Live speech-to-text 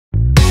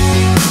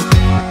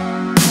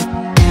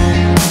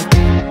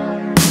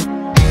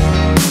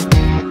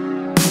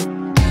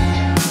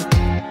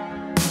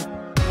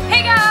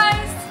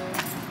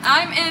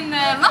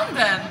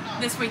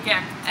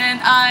and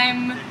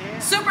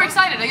I'm super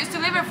excited. I used to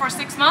live here for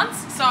 6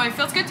 months, so it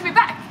feels good to be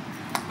back.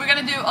 We're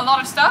gonna do a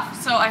lot of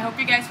stuff, so I hope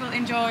you guys will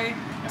enjoy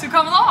to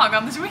come along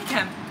on this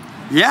weekend.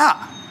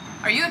 Yeah.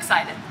 Are you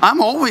excited?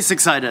 I'm always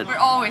excited. We're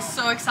always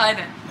so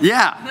excited.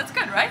 Yeah. That's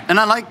good, right? And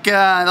I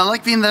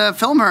like being the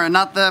filmer and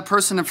not the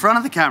person in front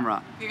of the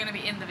camera. You're gonna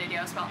be in the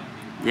video as well.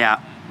 Yeah.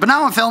 But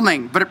now I'm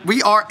filming, but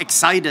we are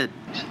excited.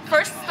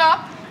 First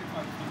stop,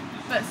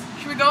 this.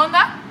 Should we go on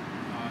that?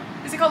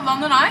 Is it called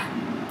London Eye?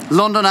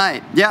 London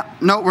Eye. Yeah.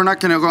 No, we're not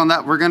gonna go on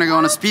that. We're gonna go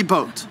on a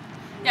speedboat.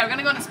 Yeah, we're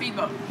gonna go on a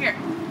speedboat. Here.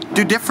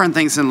 Do different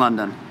things in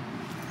London.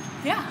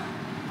 Yeah.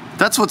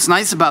 That's what's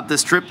nice about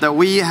this trip, that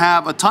we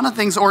have a ton of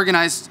things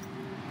organized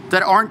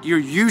that aren't your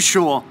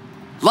usual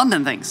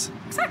London things.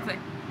 Exactly.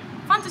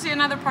 Fun to see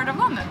another part of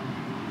London.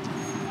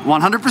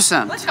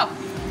 100%. Let's go.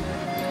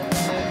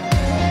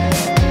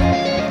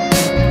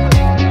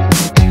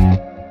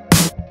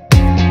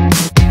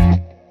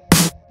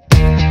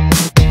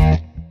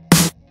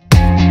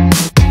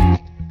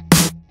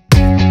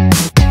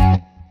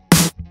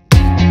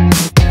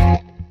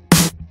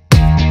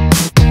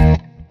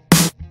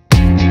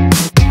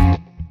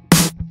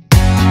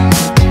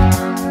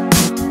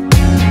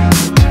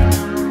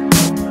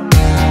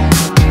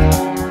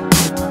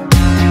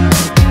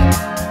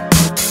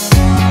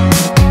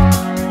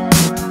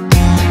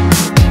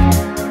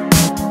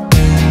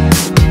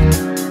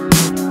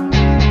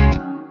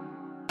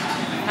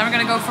 Now we're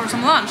gonna go for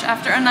some lunch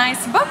after a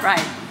nice boat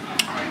ride.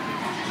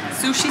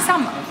 Sushi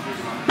samba.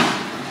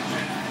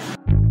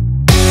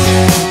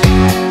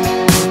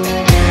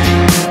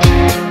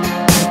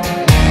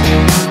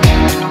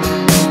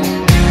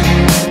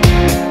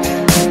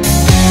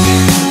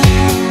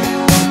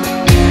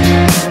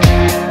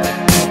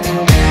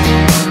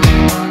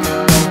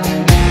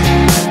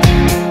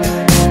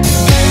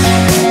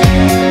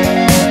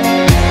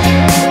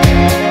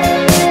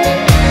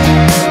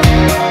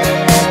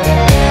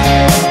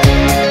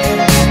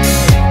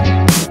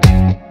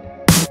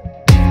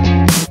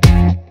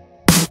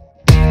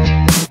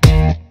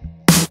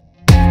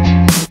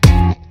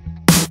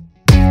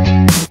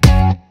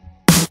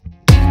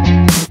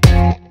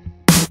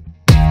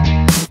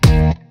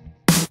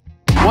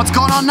 What's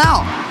going on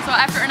now? So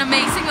after an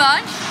amazing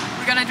lunch,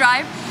 we're gonna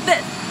drive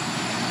this.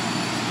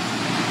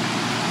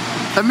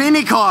 A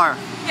mini car.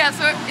 Yeah,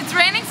 so it's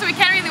raining, so we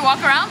can't really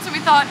walk around, so we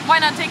thought, why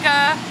not take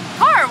a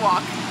car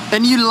walk?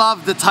 And you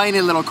love the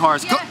tiny little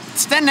cars. Yes. Go,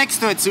 stand next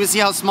to it so we see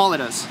how small it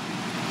is.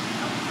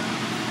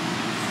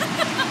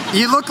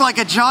 You look like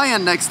a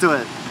giant next to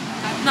it.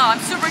 No, I'm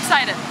super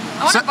excited.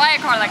 I want to buy a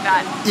car like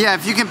that. Yeah,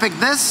 if you can pick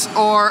this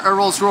or a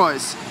Rolls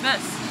Royce.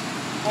 This.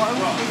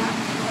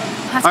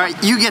 All right,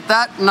 you get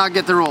that and I'll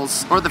get the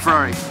Rolls or the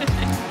Ferrari.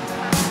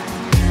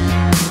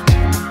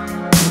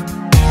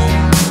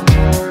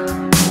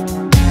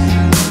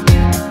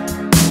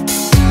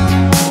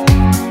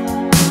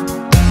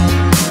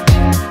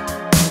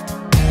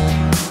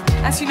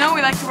 As you know,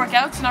 we like to work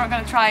out, so now we're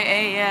gonna try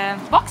a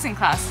boxing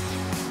class.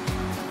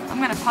 I'm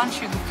gonna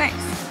punch you in the face.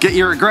 Get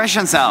your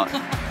aggressions out.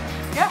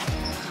 Yeah.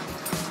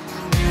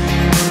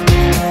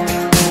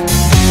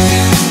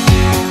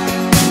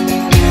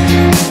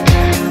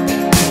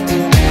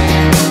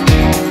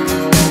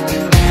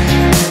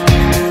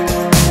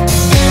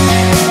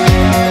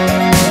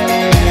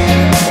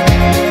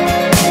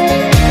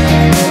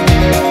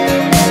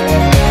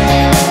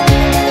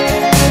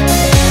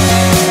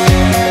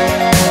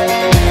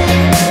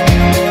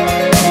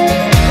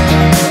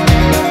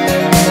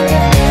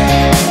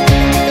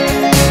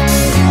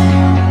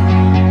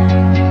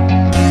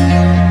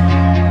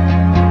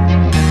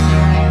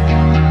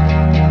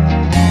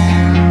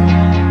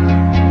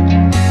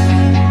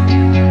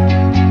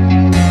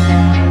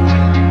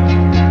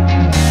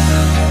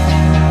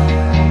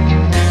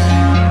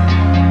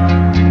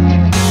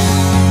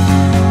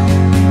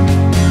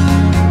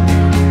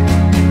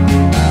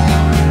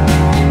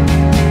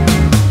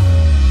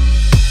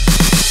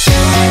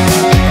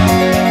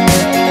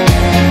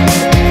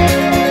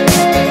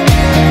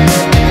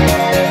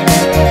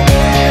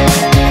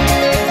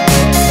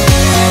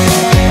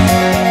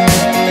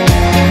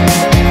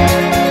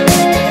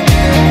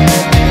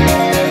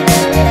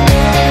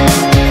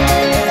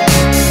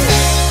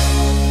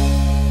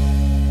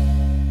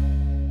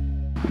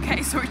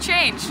 So we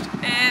changed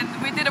and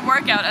we did a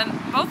workout and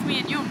both me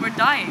and you were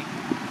dying.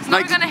 So now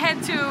we're gonna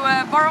head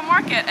to Borough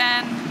Market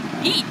and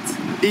eat.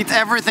 Eat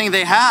everything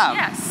they have.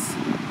 Yes.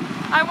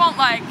 I want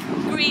like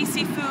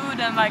greasy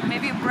food and like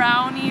maybe a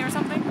brownie or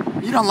something.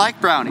 You don't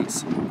like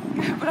brownies.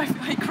 But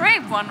I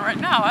crave one right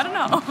now, I don't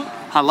know.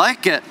 I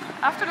like it.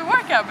 After the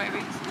workout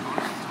maybe.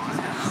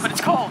 But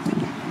it's cold.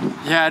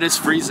 Yeah, it is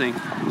freezing.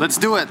 Let's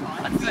do it.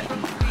 Let's do it.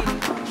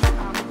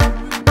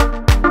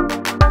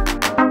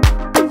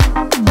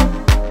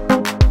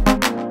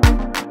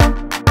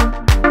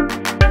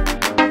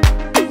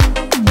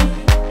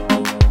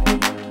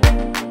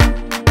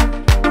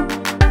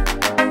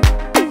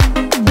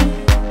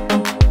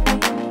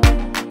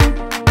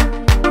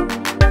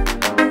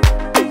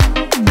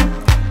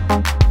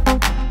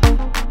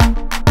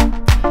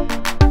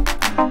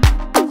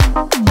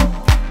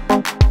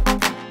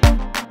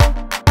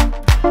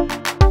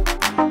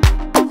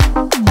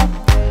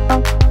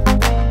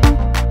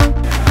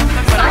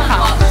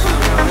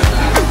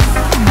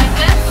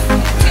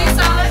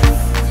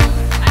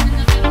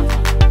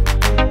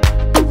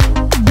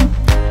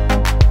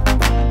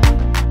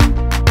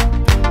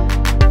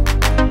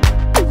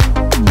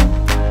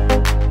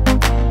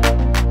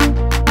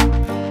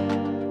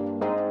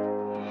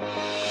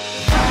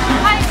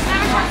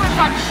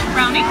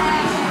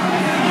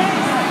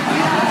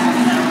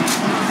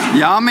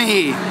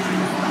 Yummy.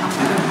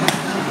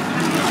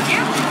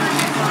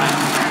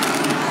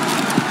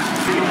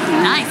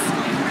 Nice.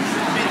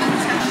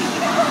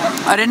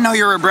 I didn't know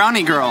you were a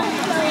brownie girl.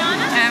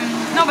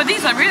 No, but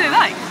these I really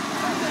like.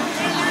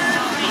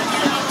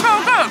 So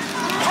good.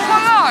 Oh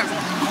my god.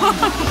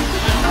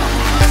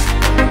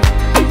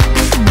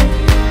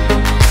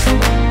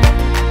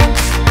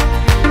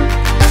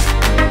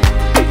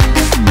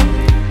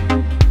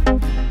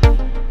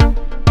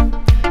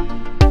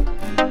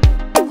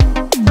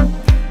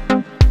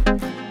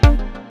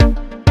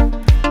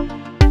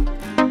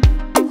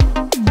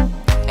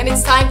 And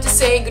it's time to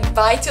say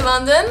goodbye to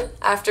London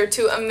after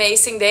 2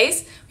 amazing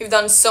days. We've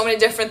done so many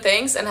different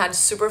things and had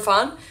super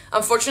fun.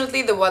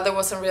 Unfortunately, the weather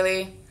wasn't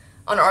really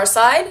on our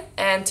side,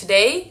 and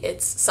today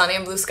it's sunny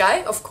and blue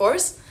sky, of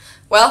course.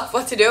 Well,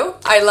 what to do?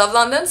 I love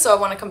London, so I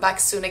want to come back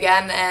soon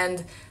again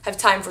and have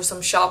time for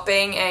some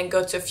shopping and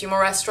go to a few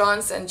more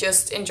restaurants and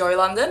just enjoy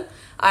London.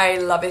 I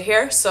love it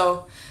here,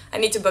 so I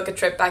need to book a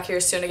trip back here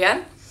soon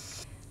again.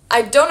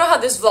 I don't know how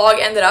this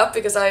vlog ended up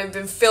because I've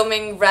been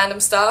filming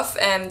random stuff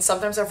and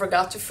sometimes I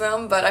forgot to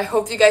film, but I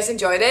hope you guys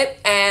enjoyed it.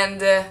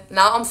 And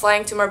now I'm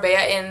flying to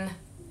Marbella in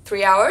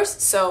 3 hours,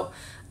 so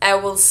I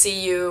will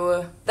see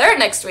you there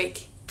next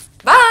week.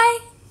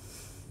 Bye!